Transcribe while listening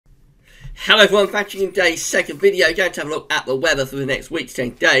Hello everyone, back to today's second video. Going to have a look at the weather for the next week to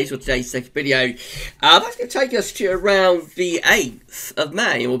 10 days for today's second video. That's going to take us to around the 8th of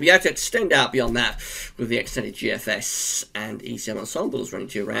May, and we'll be able to extend out beyond that with the extended GFS and ECM ensembles running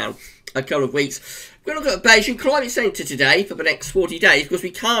to around a couple of weeks. We're going to look at the Beijing Climate Centre today for the next 40 days because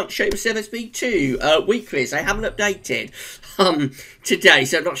we can't show the CFSV2 weeklies. They haven't updated today,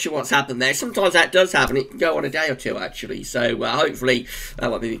 so I'm not sure what's happened there. Sometimes that does happen. It can go on a day or two, actually. So hopefully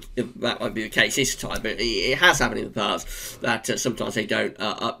that won't be the case this time. But it has happened in the past that sometimes they don't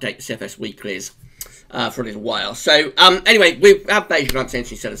update the CFS weeklies for a little while. So anyway, we have Beijing Climate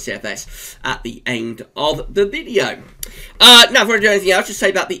Centre instead of CFS at the end of the video. Now, before I do anything else, just say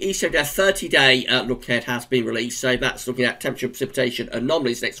about the ECM 30-day look ahead has been released. So that's looking at temperature precipitation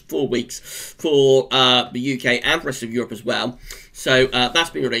anomalies next 4 weeks for the UK and the rest of Europe as well. So that's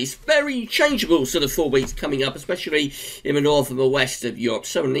been released. Very changeable sort of 4 weeks coming up, especially in the north and the west of Europe.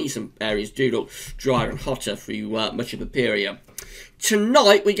 Some of these areas do look drier and hotter through much of the period.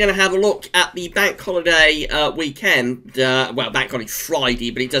 Tonight, we're going to have a look at the bank holiday weekend. Well, bank holiday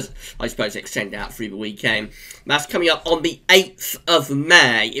Friday, but it does, I suppose, extend out through the weekend. That's coming up on the 8th of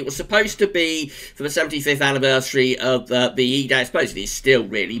May. It was supposed to be for the 75th anniversary of the E-Day. I suppose it is still,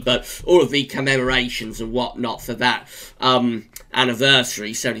 really, but all of the commemorations and whatnot for that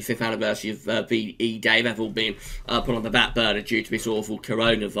anniversary, 75th anniversary of the E-Day, they've all been put on the back burner due to this awful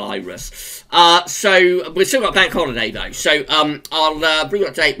coronavirus. So, we've still got bank holiday, though. So, I'll bring you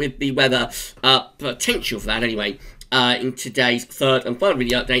up to date with the weather potential for that, anyway, in today's third and final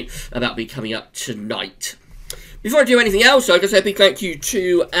video update that'll be coming up tonight. Before I do anything else, I'd like to say a big thank you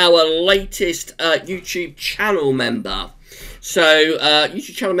to our latest YouTube channel member. So,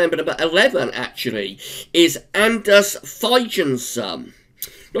 YouTube channel member number 11, actually, is Anders Feigenson.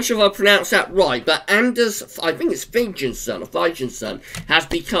 Not sure if I pronounced that right, but Anders, I think it's Feigenson, or Feigenson, has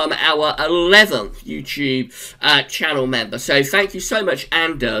become our 11th YouTube channel member. So thank you so much,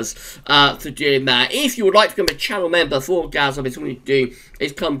 Anders, for doing that. If you would like to become a channel member for Gasworthies, all you need to do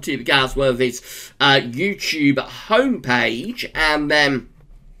is come to the Gasworthies YouTube homepage, and then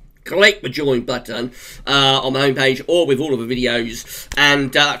click the join button on the homepage or with all of the videos,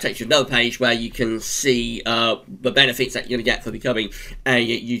 and that takes you to another page where you can see the benefits that you're going to get for becoming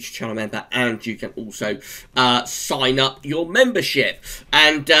a YouTube channel member, and you can also sign up your membership,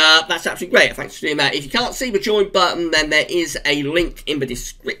 and that's absolutely great. Thanks for doing that. If you can't see the join button, then there is a link in the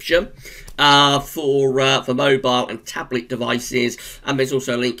description for mobile and tablet devices, and there's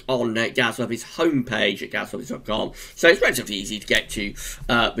also a link on Gasworthies' homepage at gasworthies.com. So it's relatively easy to get to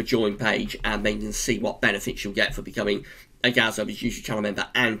the join page, and then you can see what benefits you'll get for becoming a Gasworthies YouTube channel member,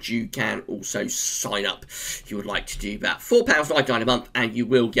 and you can also sign up if you would like to do that. £4.99 a month, and you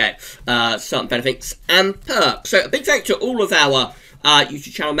will get certain benefits and perks. So a big thank you to all of our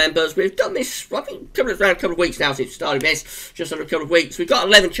YouTube channel members. We've done this, I think, around a couple of weeks now since we started this, just under a couple of weeks. We've got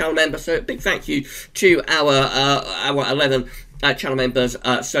 11 channel members, so a big thank you to our 11 channel members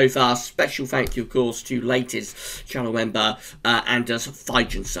so far. Special thank you, of course, to latest channel member Anders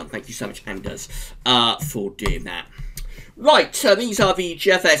Feigenson. Thank you so much, Anders, for doing that. Right, so these are the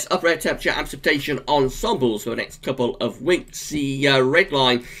GFS upper air temperature and precipitation ensembles for the next couple of weeks. The red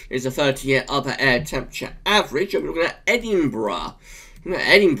line is a 30-year upper air temperature average, and we're looking at Edinburgh. We're looking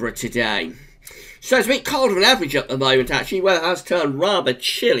at Edinburgh today. So it's a bit colder than average at the moment, actually. Weather has turned rather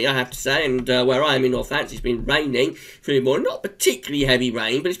chilly, I have to say, and where I am in Northampton, it's been raining through the morning. Not particularly heavy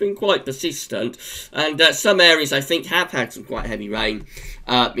rain, but it's been quite persistent, and some areas, I think, have had some quite heavy rain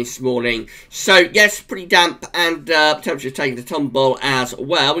this morning. So, yes, pretty damp, and temperatures taking a tumble as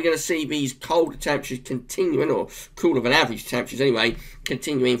well. We're going to see these colder temperatures continuing, or cooler than average temperatures anyway,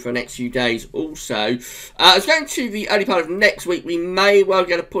 continuing for the next few days also. As going to the early part of next week, we may well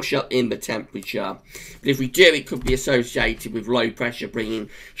get a push-up in the temperature. But if we do, it could be associated with low pressure, bringing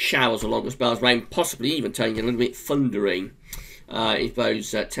showers along as spells of rain, possibly even turning a little bit thundering if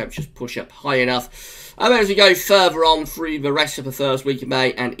those temperatures push up high enough. And then as we go further on through the rest of the first week of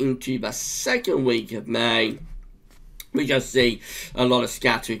May and into the second week of May, we just see a lot of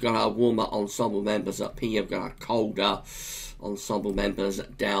scatter. We've got our warmer ensemble members up here, we've got our colder ensemble members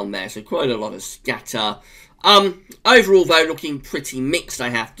down there, so quite a lot of scatter. Overall, though, looking pretty mixed, I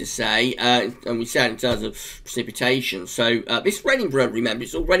have to say, and we said in terms of precipitation. So, this Edinburgh, remember,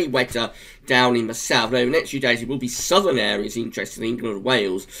 it's already wetter down in the south. Over the next few days, it will be southern areas, interestingly, England and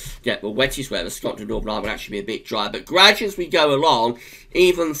Wales, get the wettest weather. Scotland and Northern Ireland will actually be a bit dry. But gradually, as we go along,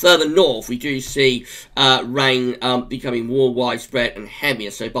 even further north, we do see rain becoming more widespread and heavier.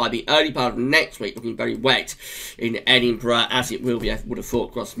 So, by the early part of next week, looking very wet in Edinburgh, as it will be, I would have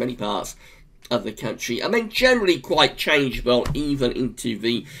thought, across many parts of the country, and then generally quite changeable even into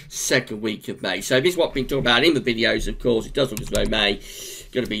the second week of May. So this is what we've been talking about in the videos. Of course, it does look as though May is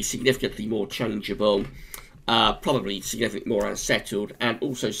going to be significantly more changeable, probably significantly more unsettled, and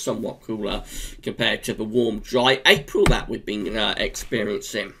also somewhat cooler compared to the warm, dry April that we've been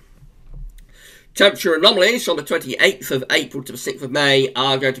experiencing. Temperature anomalies from the 28th of April to the 6th of May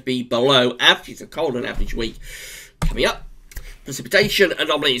are going to be below average. It's a colder than average week coming up. Precipitation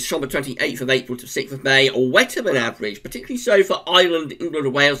anomalies from the 28th of April to 6th of May are wetter than average, particularly so for Ireland, England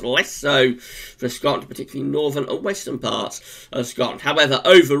and Wales, less so for Scotland, particularly northern and western parts of Scotland. However,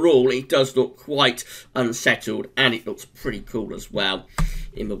 overall, it does look quite unsettled, and it looks pretty cool as well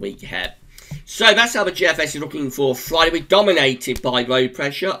in the week ahead. So that's how the GFS is looking for Friday. We're dominated by low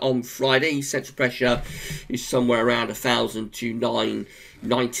pressure on Friday. Central pressure is somewhere around 1,000 to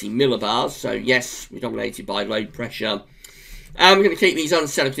 990 millibars. So yes, we're dominated by low pressure. And we're going to keep these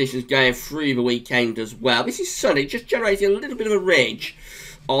unsettled conditions going through the weekend as well. This is Sunday, just generating a little bit of a ridge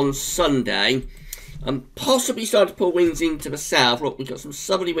on Sunday. And possibly starting to pull winds into the south. Look, we've got some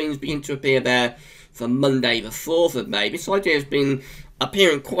southerly winds beginning to appear there for Monday the 4th of May. This idea has been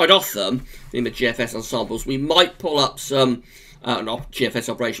appearing quite often in the GFS ensembles. We might pull up some, not GFS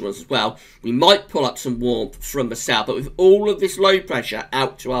operational ones as well, we might pull up some warmth from the south, but with all of this low pressure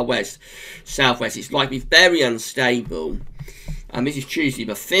out to our west, southwest, it's likely very unstable. And this is Tuesday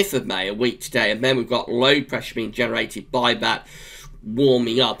the 5th of May, a week today, and then we've got low pressure being generated by that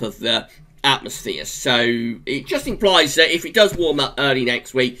warming up of the atmosphere. So it just implies that if it does warm up early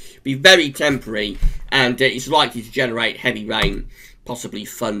next week, it'll be very temporary, and it's likely to generate heavy rain, possibly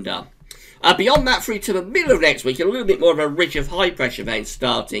thunder. Beyond that, through to the middle of next week, a little bit more of a ridge of high pressure events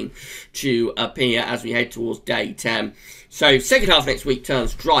starting to appear as we head towards day 10. So second half of next week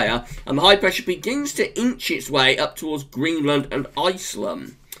turns drier, and the high pressure begins to inch its way up towards Greenland and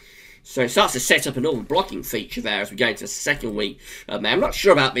Iceland. So it starts to set up a northern blocking feature there as we go into the second week of May. I'm not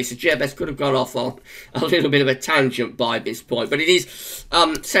sure about this. The GFS could have gone off on a little bit of a tangent by this point, but it is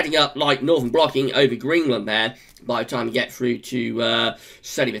setting up like northern blocking over Greenland there by the time you get through to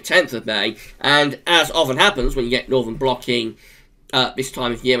Sunday the 10th of May. And as often happens when you get northern blocking this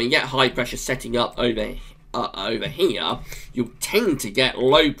time of year, when you get high pressure setting up over here, you'll tend to get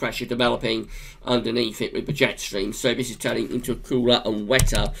low pressure developing underneath it with the jet stream. So this is turning into a cooler and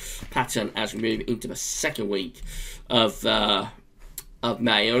wetter pattern as we move into the second week of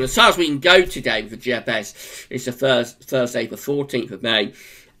May. And as far as we can go today with the GFS, it's the Thursday the 14th of May.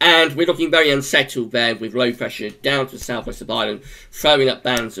 And we're looking very unsettled there with low pressure down to the southwest of Ireland, throwing up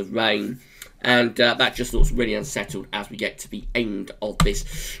bands of rain. And that just looks really unsettled as we get to the end of this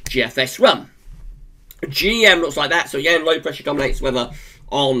GFS run. GEM looks like that. So again, low pressure dominates weather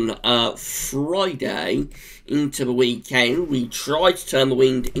on Friday into the weekend. We tried to turn the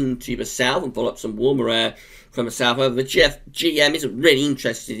wind into the south and pull up some warmer air from the south. However, the GEM isn't really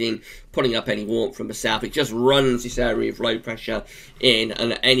interested in pulling up any warmth from the south. It just runs this area of low pressure in,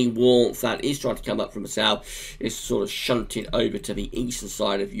 and any warmth that is trying to come up from the south is sort of shunted over to the eastern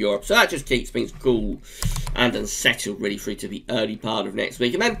side of Europe. So that just keeps things cool and unsettled really through to the early part of next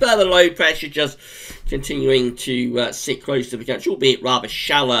week. And then further low pressure just continuing to sit close to the country, albeit rather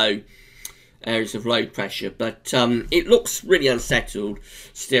shallow areas of low pressure, but it looks really unsettled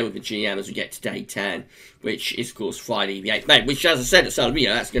still with the GEM as we get to day 10, which is of course Friday the 8th of May, which, as I said at the start of the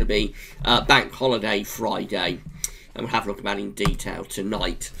video, that's going to be Bank Holiday Friday, and we'll have a look at that in detail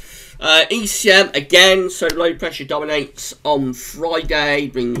tonight. ECM again, so low pressure dominates on Friday,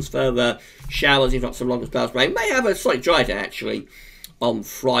 brings further showers, if not some longer spells of rain. May have a slight dry day actually on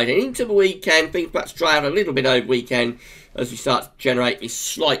Friday. Into the weekend, things perhaps dry out a little bit over weekend as we start to generate this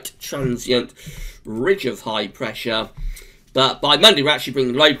slight transient ridge of high pressure. But by Monday, we're actually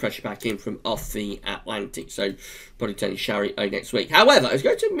bringing low pressure back in from off the Atlantic, so probably turning showery next week. However, as we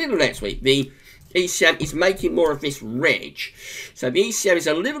go to the middle of next week, the ECM is making more of this ridge. So the ECM is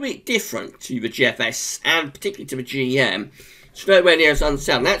a little bit different to the GFS and particularly to the GEM. It's nowhere near as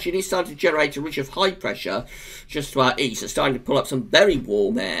unsettled. Actually, it is starting to generate a ridge of high pressure just to our east. It's starting to pull up some very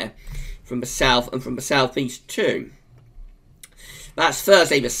warm air from the south and from the southeast too. That's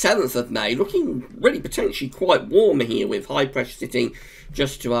Thursday the 7th of May, looking really potentially quite warm here with high pressure sitting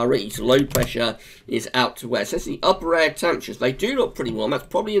just to our east. Low pressure is out to west. That's the upper air temperatures. They do look pretty warm. That's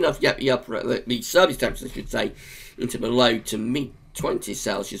probably enough to get the surface temperatures, I should say, into the low to mid 20s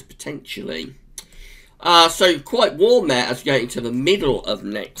Celsius potentially. So quite warm there as we go into the middle of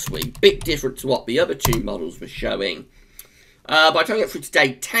next week. Bit different to what the other two models were showing. By the time we get through to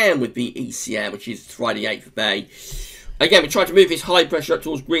day 10 with the ECM, which is Friday 8th of May, Again, we're trying to move this high pressure up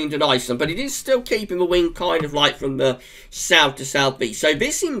towards Greenland and Iceland, but it is still keeping the wind kind of like from the south to southeast. So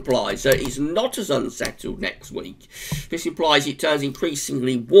this implies that it's not as unsettled next week. This implies it turns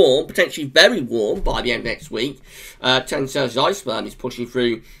increasingly warm, potentially very warm by the end of next week. 10 Celsius iceberg is pushing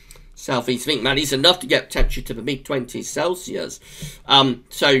through southeast. I think that is enough to get temperature to the mid-20s Celsius.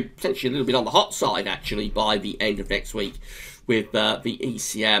 So potentially a little bit on the hot side, actually, by the end of next week with the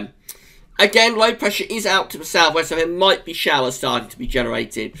ECM. Again, low pressure is out to the southwest, so there might be showers starting to be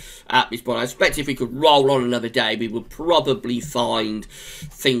generated at this point. I expect if we could roll on another day, we would probably find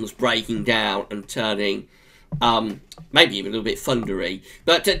things breaking down and turning maybe even a little bit thundery.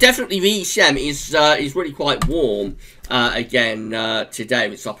 But definitely the ECM is really quite warm again today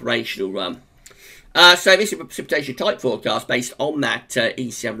with its operational run. So this is a precipitation type forecast based on that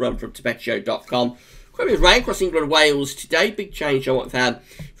ECM run from TibetShow.com. Quite a bit of rain across England and Wales today. Big change on what we've had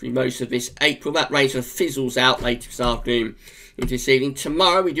through most of this April. That rain sort of fizzles out later this afternoon into this evening.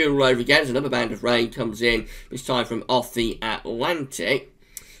 Tomorrow we do it all over again as another band of rain comes in, this time from off the Atlantic.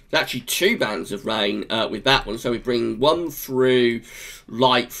 There's actually two bands of rain with that one. So we bring one through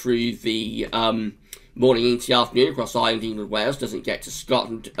light through the morning into the afternoon across Ireland, England, Wales. Doesn't get to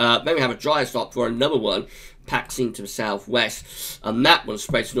Scotland. Then we have a drier stop for another one. Packs into the southwest, and that one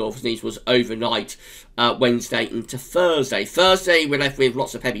spreads north and east was overnight Wednesday into Thursday. Thursday we're left with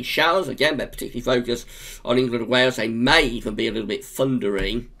lots of heavy showers. Again, they're particularly focused on England and Wales. They may even be a little bit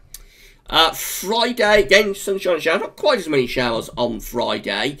thundery. Friday, again, sunshine and showers. Not quite as many showers on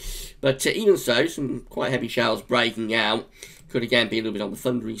Friday, but even so, some quite heavy showers breaking out. Could again be a little bit on the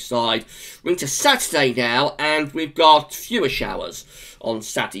thundery side. We're into Saturday now, and we've got fewer showers on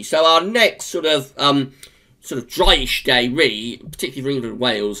Saturday. So our next sort of dryish day, really, particularly for England and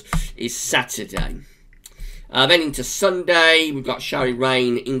Wales, is Saturday. Then into Sunday, we've got showery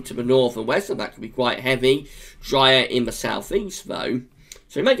rain into the north and west, and that can be quite heavy. Drier in the southeast, though.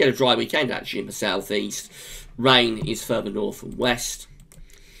 So we may get a dry weekend, actually, in the southeast. Rain is further north and west.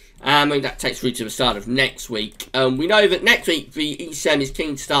 And that takes through to the start of next week. We know that next week, the ECM is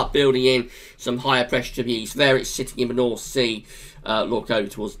keen to start building in some higher pressure to the east. There it's sitting in the North Sea, look over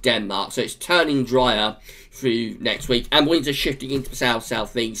towards Denmark. So it's turning drier through next week, and winds are shifting into the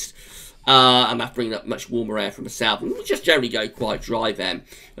south-southeast, and that's bringing up much warmer air from the south, and we'll just generally go quite dry then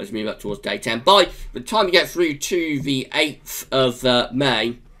as we move up towards day 10. By the time we get through to the 8th of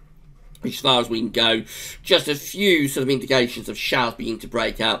May, as far as we can go, just a few sort of indications of showers beginning to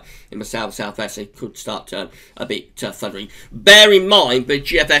break out in the south-southwest. They could start to turn a bit thundery. Bear in mind, the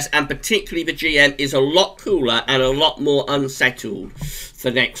GFS and particularly the GM is a lot cooler and a lot more unsettled for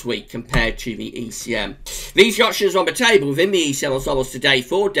next week compared to the ECM. These options on the table within the ECM ensembles today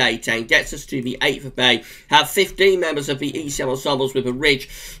for day 10 gets us to the 8th of May. Have 15 members of the ECM ensembles with a ridge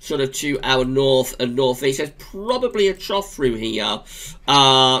sort of to our north and northeast. There's probably a trough through here,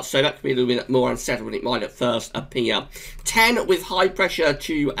 so that could be a little bit more unsettled than it might at first appear. 10 with high pressure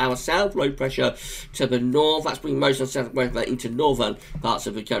to our south, low pressure to the north. That's bringing most unsettled weather into northern parts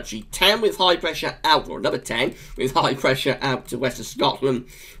of the country. 10 with high pressure out, or another 10 with high pressure out to western Scotland,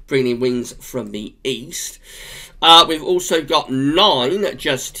 bringing winds from the east. We've also got 9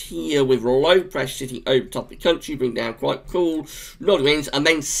 just here with low pressure sitting over top of the country, bringing down quite cool northern winds, and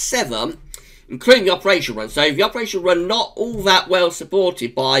then 7 including the operational run. So the operational run not all that well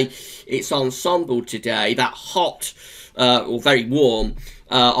supported by its ensemble today. That hot or very warm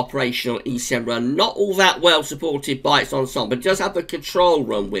operational ECM run, not all that well supported by its ensemble, but it does have the control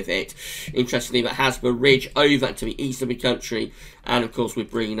run with it. Interestingly, that has the ridge over to the east of the country, and of course we're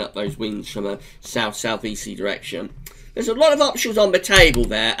bringing up those winds from a south-southeasterly direction. There's a lot of options on the table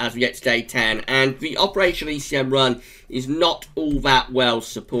there as we get to day 10, and the operational ECM run is not all that well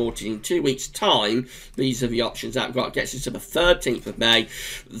supported. In 2 weeks' time, these are the options that we've got. Gets us to the 13th of May.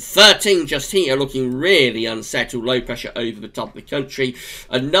 13 just here, looking really unsettled. Low pressure over the top of the country.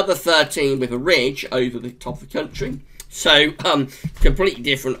 Another 13 with a ridge over the top of the country. So, completely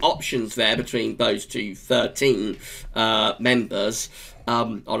different options there between those two 13 members.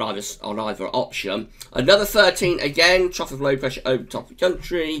 On either option. Another 13 again, trough of low pressure over the top of the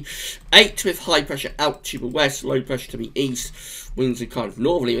country. 8 with high pressure out to the west, low pressure to the east. Winds are kind of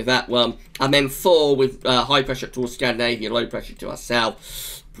northerly with that one. And then 4 with high pressure towards Scandinavia, low pressure to our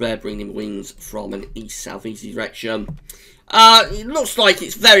south. They're bringing winds from an east-southeast direction. It looks like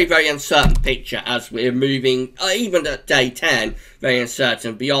it's very, very uncertain picture as we're moving, even at day 10, very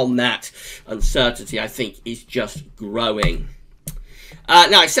uncertain. Beyond that, uncertainty, I think, is just growing.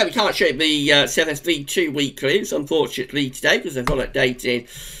 Now, I said we can't show the CFS V2 weeklies, unfortunately, today, because they've not updated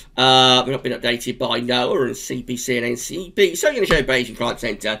not been updated by NOAA and CPC and NCB, so I'm going to show Beijing Climate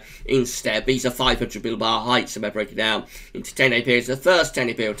Centre instead. These are 500 millibar heights, and we're breaking down into 10-day periods. The first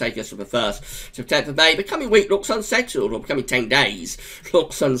 10-day period will take us from the 1st to the 10th of May. The coming week looks unsettled, or the coming 10 days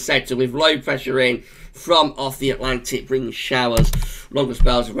looks unsettled, with low pressure in from off the Atlantic, bringing showers, longer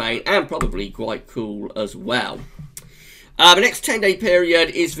spells of rain, and probably quite cool as well. The next 10-day period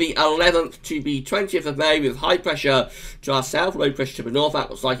is the 11th to the 20th of May, with high pressure to our south, low pressure to the north.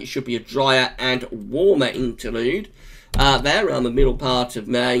 That looks like it should be a drier and warmer interlude there around the middle part of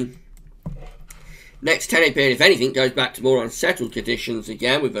May. Next 10-day period, if anything, goes back to more unsettled conditions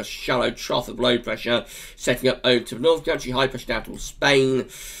again, with a shallow trough of low pressure setting up over to the north country, high pressure down towards Spain,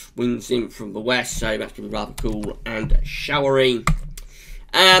 winds in from the west, so that's going to be rather cool and showery.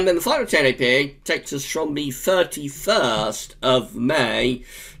 And then the final 10-day period takes us from the 31st of May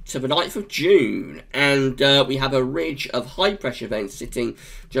to the 9th of June. And we have a ridge of high pressure events sitting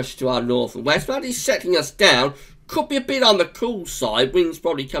just to our north and west. That is setting us down. Could be a bit on the cool side. Winds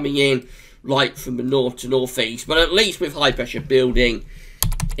probably coming in light from the north to northeast. But at least with high pressure building,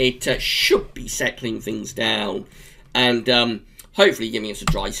 it should be settling things down. And hopefully giving us a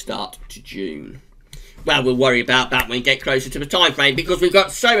dry start to June. Well, we'll worry about that when we get closer to the time frame, because we've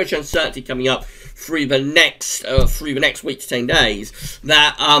got so much uncertainty coming up through the next week to 10 days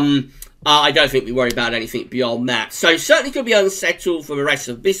that I don't think we worry about anything beyond that. So certainly could be unsettled for the rest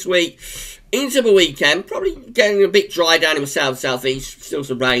of this week into the weekend. Probably getting a bit dry down in the southeast. Still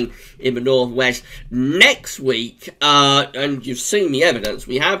some rain in the northwest. Next week, and you've seen the evidence.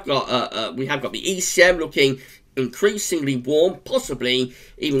 We have got the ECM looking increasingly warm, possibly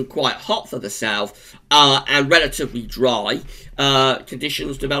even quite hot for the south, and relatively dry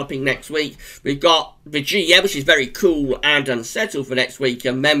conditions developing next week. We've got the GM, which is very cool and unsettled for next week,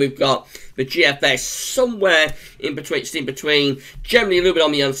 and then we've got the GFS somewhere in between, generally a little bit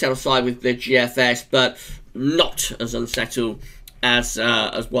on the unsettled side with the GFS, but not as unsettled as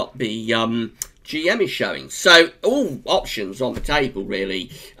what the GM is showing. So all options on the table really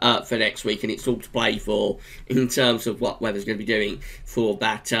for next week, and it's all to play for in terms of what weather's going to be doing for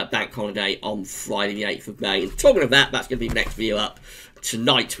that bank holiday on Friday the 8th of May. And talking of that, that's going to be the next video up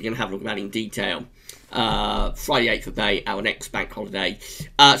tonight. We're going to have a look at that in detail. Friday 8th of May, our next bank holiday.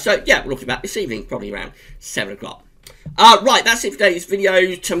 So yeah, we're looking at this evening, probably around 7 o'clock. Right, that's it for today's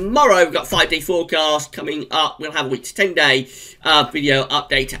video. Tomorrow we've got 5-day forecast coming up. We'll have a week to 10-day video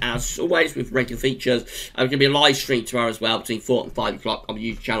update as always with regular features. We're going to be a live stream tomorrow as well between 4 and 5 o'clock on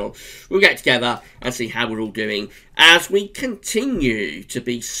the YouTube channel. We'll get together and see how we're all doing as we continue to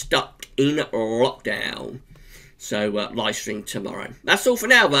be stuck in lockdown. So live stream tomorrow. That's all for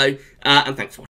now though, and thanks for watching.